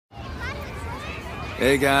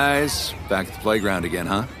Hey, guys. Back at the playground again,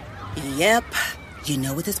 huh? Yep. You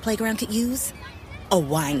know what this playground could use? A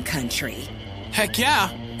wine country. Heck yeah,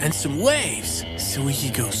 and some waves, so we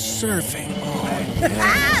could go surfing. Oh, yeah.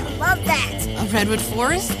 Ah, love that. A redwood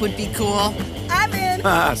forest would be cool. I'm in.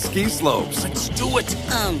 Ah, ski slopes. Let's do it.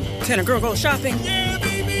 Can a girl go shopping? Yeah,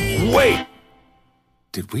 baby. Wait!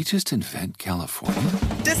 Did we just invent California?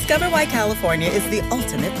 Discover why California is the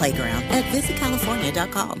ultimate playground at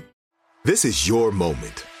visitcalifornia.com. This is your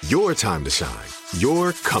moment, your time to shine,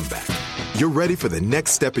 your comeback. You're ready for the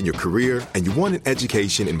next step in your career, and you want an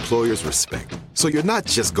education employers respect. So you're not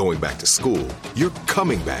just going back to school, you're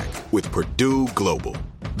coming back with Purdue Global.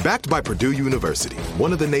 Backed by Purdue University,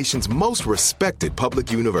 one of the nation's most respected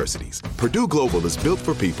public universities, Purdue Global is built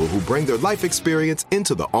for people who bring their life experience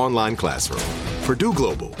into the online classroom. Purdue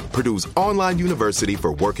Global, Purdue's online university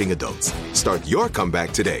for working adults. Start your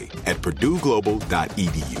comeback today at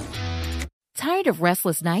purdueglobal.edu. Tired of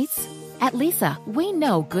restless nights? At Leesa, we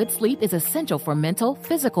know good sleep is essential for mental,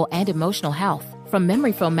 physical, and emotional health. From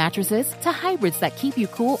memory foam mattresses to hybrids that keep you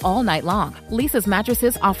cool all night long, Leesa's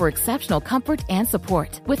mattresses offer exceptional comfort and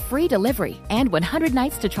support with free delivery and 100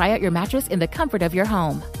 nights to try out your mattress in the comfort of your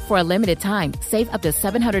home. For a limited time, save up to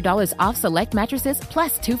 $700 off select mattresses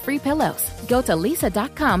plus 2 free pillows. Go to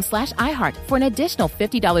leesa.com/iHeart for an additional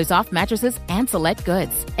 $50 off mattresses and select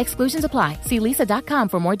goods. Exclusions apply. See leesa.com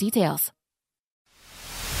for more details.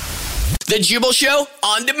 The Jubal Show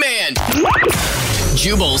on demand.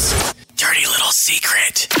 Jubal's dirty little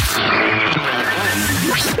secret.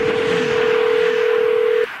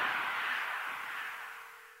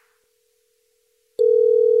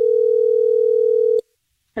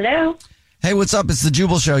 Hello? Hey, what's up? It's the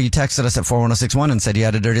Jubal Show. You texted us at 41061 and said you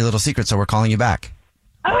had a dirty little secret, so we're calling you back.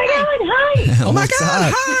 Oh my God, hi! Oh my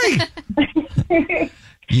God, hi!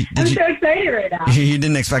 I'm so excited right now. You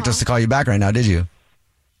didn't expect us to call you back right now, did you?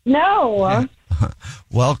 No.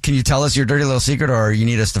 Well, can you tell us your dirty little secret, or you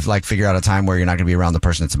need us to figure out a time where you're not going to be around the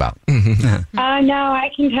person it's about? No, I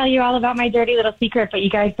can tell you all about my dirty little secret, but you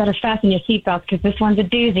guys better fasten your seatbelts because this one's a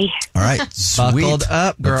doozy. All right, buckled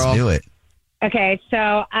up, girl. Let's do it. Okay,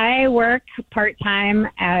 so I work part-time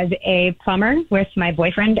as a plumber with my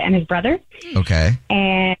boyfriend and his brother. Okay.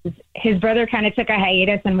 And his brother kind of took a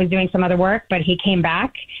hiatus and was doing some other work, but he came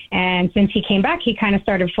back. And since he came back, he kind of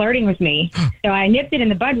started flirting with me. So I nipped it in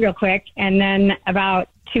the bud real quick. And then about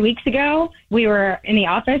 2 weeks ago, we were in the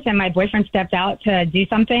office and my boyfriend stepped out to do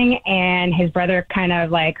something. And his brother kind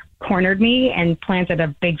of cornered me and planted a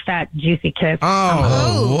big, fat, juicy kiss.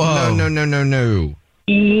 Oh, whoa. No.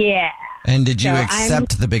 Yeah. And did you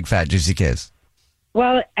accept the big, fat, juicy kiss?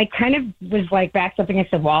 Well, I kind of was backed up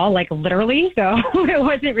against the wall, literally. So it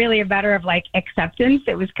wasn't really a matter of acceptance.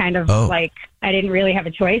 It was kind of I didn't really have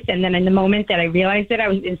a choice. And then in the moment that I realized it, I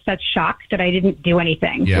was in such shock that I didn't do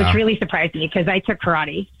anything, which really surprised me because I took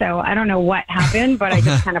karate. So I don't know what happened, but I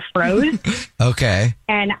just kind of froze. Okay.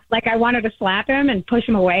 And I wanted to slap him and push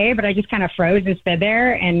him away, but I just kind of froze and stood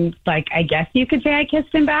there. And I guess you could say I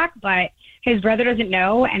kissed him back, but his brother doesn't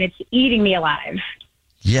know, and it's eating me alive.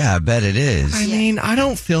 Yeah, I bet it is. I mean, I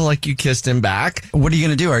don't feel like you kissed him back. What are you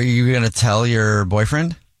going to do? Are you going to tell your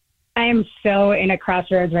boyfriend? I am so in a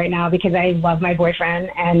crossroads right now because I love my boyfriend,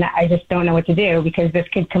 and I just don't know what to do because this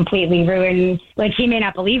could completely ruin, he may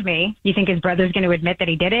not believe me. You think his brother's going to admit that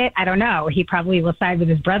he did it? I don't know. He probably will side with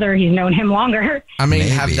his brother. He's known him longer. I mean,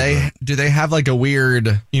 do they have a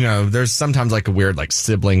weird, there's sometimes a weird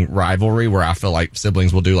sibling rivalry where I feel like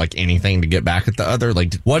siblings will do anything to get back at the other.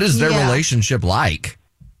 What is their relationship like?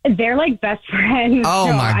 They're best friends. Oh,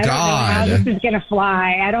 so my I don't know God. how this is going to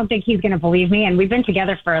fly. I don't think he's going to believe me. And we've been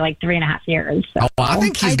together for 3.5 years. So. Oh, I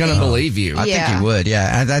think he's going to believe you. I think he would,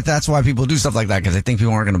 yeah. That's why people do stuff like that, because they think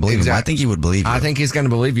people aren't going to believe him. I think he would believe you. I think he's going to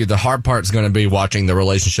believe you. The hard part's going to be watching the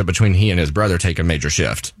relationship between he and his brother take a major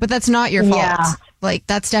shift. But that's not your fault. Yeah.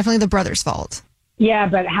 That's definitely the brother's fault. Yeah,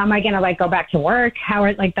 but how am I going to go back to work? How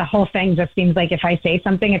the whole thing just seems like if I say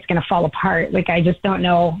something, it's going to fall apart. I just don't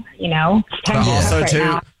know, But also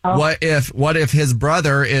too, what if his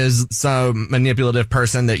brother is some manipulative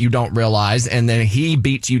person that you don't realize, and then he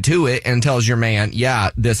beats you to it and tells your man,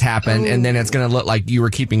 yeah, this happened, and then it's going to look like you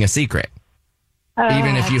were keeping a secret.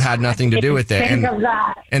 Even if you had nothing to do with it.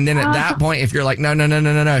 And then at that point, if you're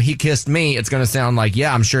no, he kissed me, it's going to sound like,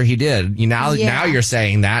 yeah, I'm sure he did. Now you're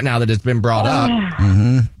saying that now that it's been brought up.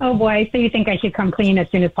 Mm-hmm. Oh, boy. So you think I should come clean as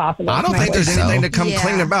soon as possible? I don't think there's anything to come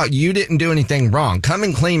clean about. You didn't do anything wrong.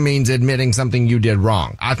 Coming clean means admitting something you did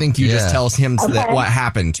wrong. I think you just tell him that what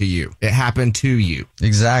happened to you. It happened to you.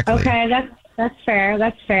 Exactly. Okay, that's fair.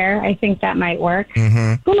 That's fair. I think that might work.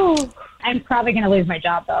 Mm-hmm. Ooh, I'm probably going to lose my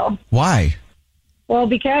job, though. Why? Well,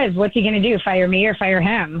 because what's he going to do? Fire me or fire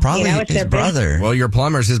him? Probably it's his their brother. Well, your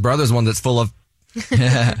plumber's his brother's one that's full of.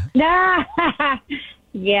 Nah.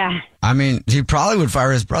 Yeah. I mean, he probably would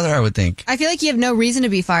fire his brother, I would think. I feel like you have no reason to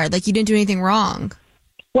be fired. Like you didn't do anything wrong.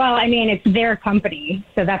 Well, I mean, it's their company,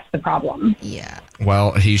 so that's the problem. Yeah.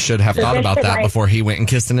 Well, he should have thought about that before he went and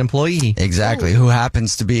kissed an employee. Exactly. Who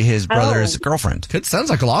happens to be his brother's girlfriend. Sounds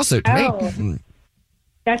like a lawsuit to me.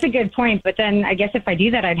 That's a good point, but then I guess if I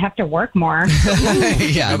do that, I'd have to work more.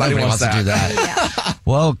 Yeah, nobody wants to do that.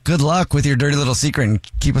 Well, good luck with your dirty little secret and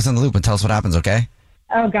keep us in the loop and tell us what happens, okay?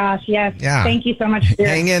 Oh, gosh, yes. Yeah. Thank you so much.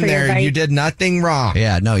 Hang in there. You did nothing wrong.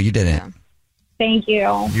 Yeah, no, you didn't. Thank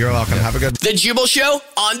you. You're welcome. Have a good The Jubal Show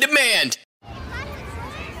on demand.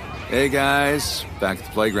 Hey, guys. Back at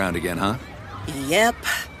the playground again, huh? Yep.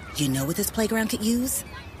 You know what this playground could use?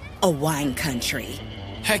 A wine country.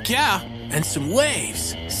 Heck yeah. And some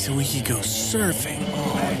waves so we could go surfing.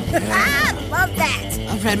 Ah, love that.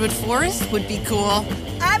 A redwood forest would be cool.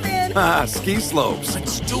 I'm in. Ah, ski slopes.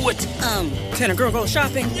 Let's do it. Can a girl go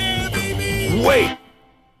shopping? Yeah, baby. Wait.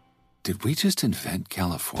 Did we just invent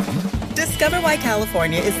California? Discover why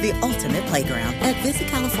California is the ultimate playground at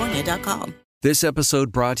visitcalifornia.com. This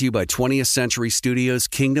episode brought to you by 20th Century Studios'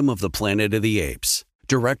 Kingdom of the Planet of the Apes.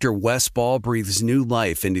 Director Wes Ball breathes new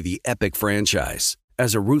life into the epic franchise.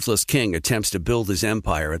 As a ruthless king attempts to build his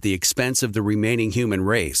empire at the expense of the remaining human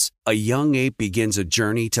race, a young ape begins a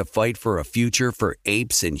journey to fight for a future for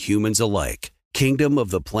apes and humans alike. Kingdom of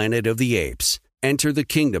the Planet of the Apes. Enter the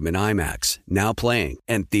kingdom in IMAX, now playing,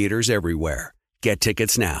 and theaters everywhere. Get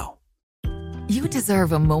tickets now. You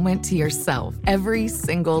deserve a moment to yourself every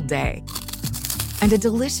single day. And a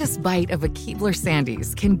delicious bite of a Keebler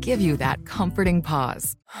Sandies can give you that comforting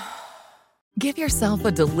pause. Give yourself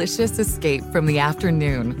a delicious escape from the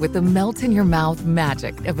afternoon with the melt-in-your-mouth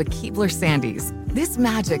magic of a Keebler Sandies. This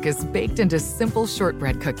magic is baked into simple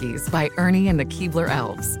shortbread cookies by Ernie and the Keebler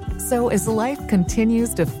Elves. So as life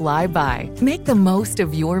continues to fly by, make the most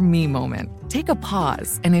of your me moment. Take a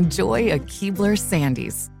pause and enjoy a Keebler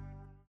Sandies.